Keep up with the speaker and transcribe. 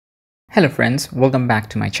Hello friends, welcome back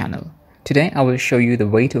to my channel. Today I will show you the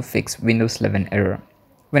way to fix Windows 11 error.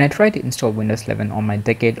 When I tried to install Windows 11 on my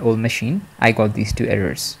decade-old machine, I got these two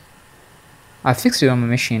errors. I fixed it on my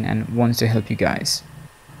machine and want to help you guys.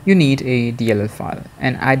 You need a DLL file,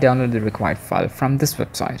 and I downloaded the required file from this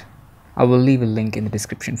website. I will leave a link in the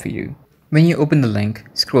description for you. When you open the link,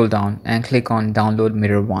 scroll down and click on Download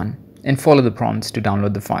Mirror 1 and follow the prompts to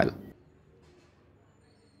download the file.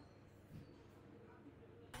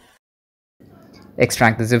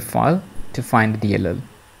 Extract the zip file to find the DLL.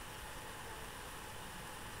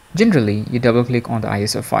 Generally, you double-click on the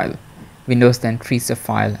ISO file. Windows then treats the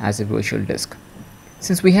file as a virtual disk.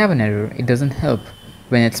 Since we have an error, it doesn't help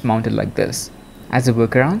when it's mounted like this. As a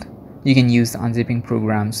workaround, you can use the unzipping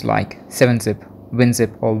programs like 7-zip,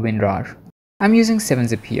 WinZip or WinRAR. I'm using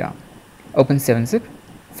 7-zip here. Open 7-zip,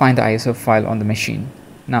 find the ISO file on the machine.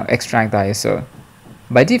 Now extract the ISO.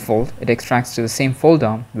 By default, it extracts to the same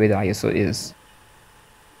folder where the ISO is.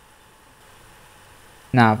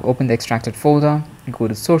 Now open the extracted folder, go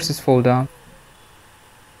to sources folder,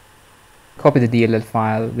 copy the DLL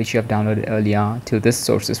file which you have downloaded earlier to this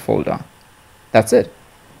sources folder. That's it.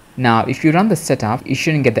 Now if you run the setup, you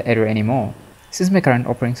shouldn't get the error anymore. Since my current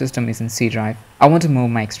operating system is in C drive, I want to move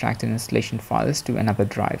my extracted installation files to another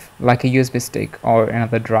drive, like a USB stick or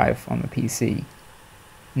another drive on the PC.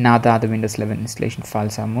 Now that the Windows 11 installation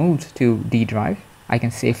files are moved to D drive, I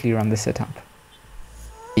can safely run the setup.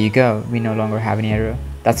 There you go, we no longer have any error.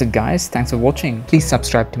 That's it guys, thanks for watching. Please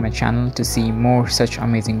subscribe to my channel to see more such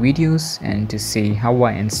amazing videos and to see how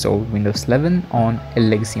I install Windows 11 on a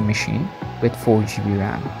legacy machine with 4 GB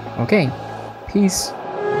RAM. Okay, peace.